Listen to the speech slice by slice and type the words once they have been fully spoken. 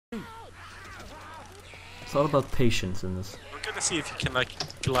It's all about patience in this. We're gonna see if you can like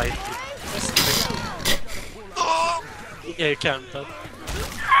glide with this thing. Oh! Yeah, you can, but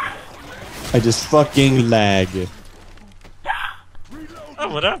I just fucking lag.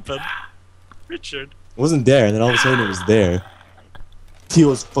 oh, what happened? Richard. It wasn't there, and then all of a sudden it was there. He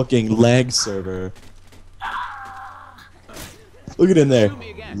was fucking lag server. Look at him there,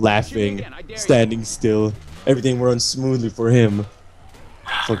 laughing, standing still. Everything runs smoothly for him.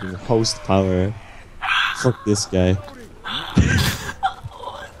 Fucking host power. Fuck this guy.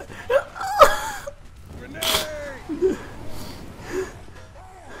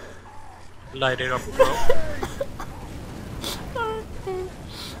 Light it up, bro.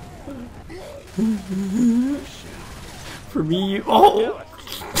 For me, oh!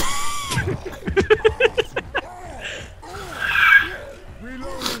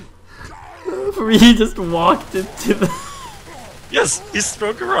 For me, he just walked into the Yes, he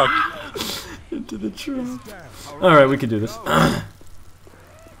struck a rock. into the trap. All right, we can do this.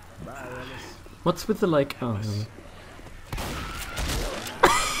 What's with the like? Oh.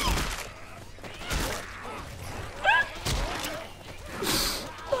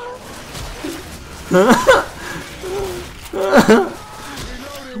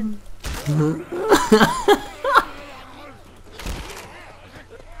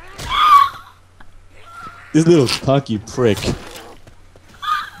 This little cocky prick.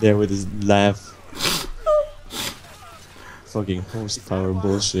 There with his laugh. Fucking host power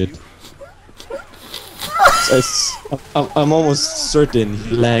bullshit. I'm almost certain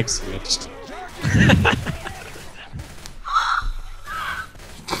he Lagswitched.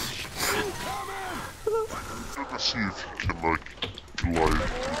 Let's see if you can like glide.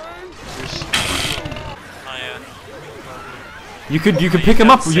 You could pick him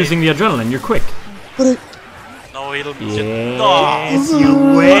up using the adrenaline. You're quick. But No, it'll be Yes,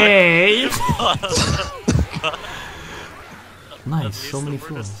 you wait. Nice, so many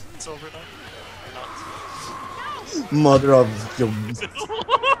floors. It's over now. mother of your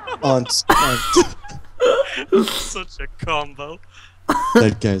aunt's aunt. Such a combo.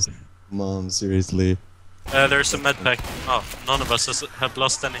 That guy's mom, seriously. There's a med pack. Oh, none of us have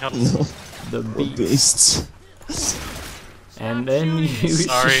lost any health. No. The Beasts. And then you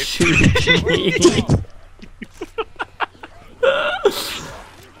Sorry. shoot me.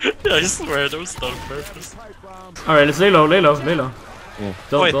 Yeah, I swear that was not on purpose. Alright, let's lay low, lay low, lay low. Yeah.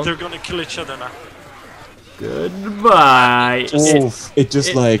 Wait, Don't. they're gonna kill each other now. Goodbye. Oof, it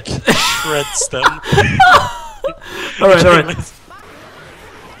just like... Shreds them. Alright, alright.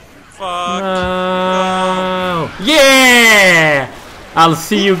 Fuck. No. Yeah! I'll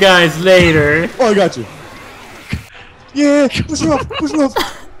see you guys later. Oh, I got you. Yeah, push her off, push her off.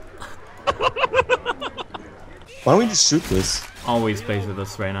 Why don't we just shoot this? Always plays with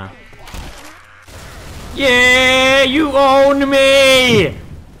us right now. Yeah, you own me!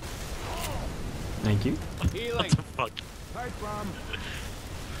 Thank you. What the fuck?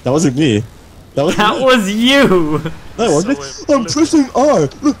 That wasn't me. That was you! That wasn't So I'm pressing R!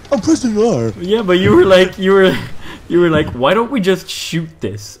 Look, I'm pressing R! Yeah, but you were like, you were like, why don't we just shoot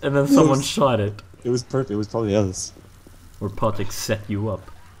this? And then someone shot it. It was perfect, it was probably us. Or Patrick set you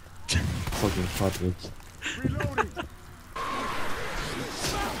up. Fucking Patrick.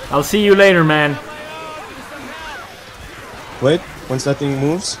 I'll see you later, man. Wait, once that thing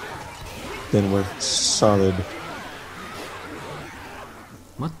moves, then we're solid.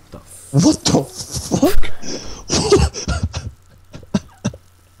 What the f- What the fuck?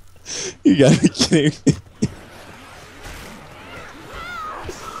 You gotta be kidding me.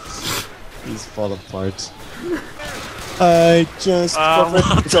 These fall apart. I just...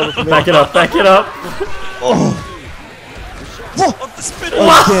 Back it up, back it up! Oh! Oh, the spinner!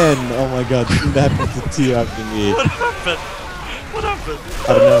 Again! Oh my god, that happened to T after me. What happened? What happened?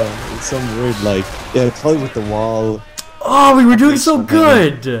 I don't know, it's some weird like... Yeah, it's probably with the wall. Oh, we were doing so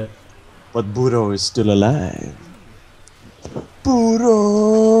good! But Buro is still alive.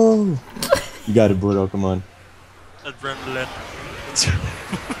 Buro! You got it, Buro, come on. Adrenaline.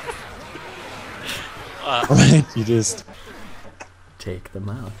 Alright, you just... Take them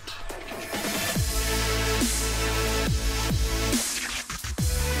out.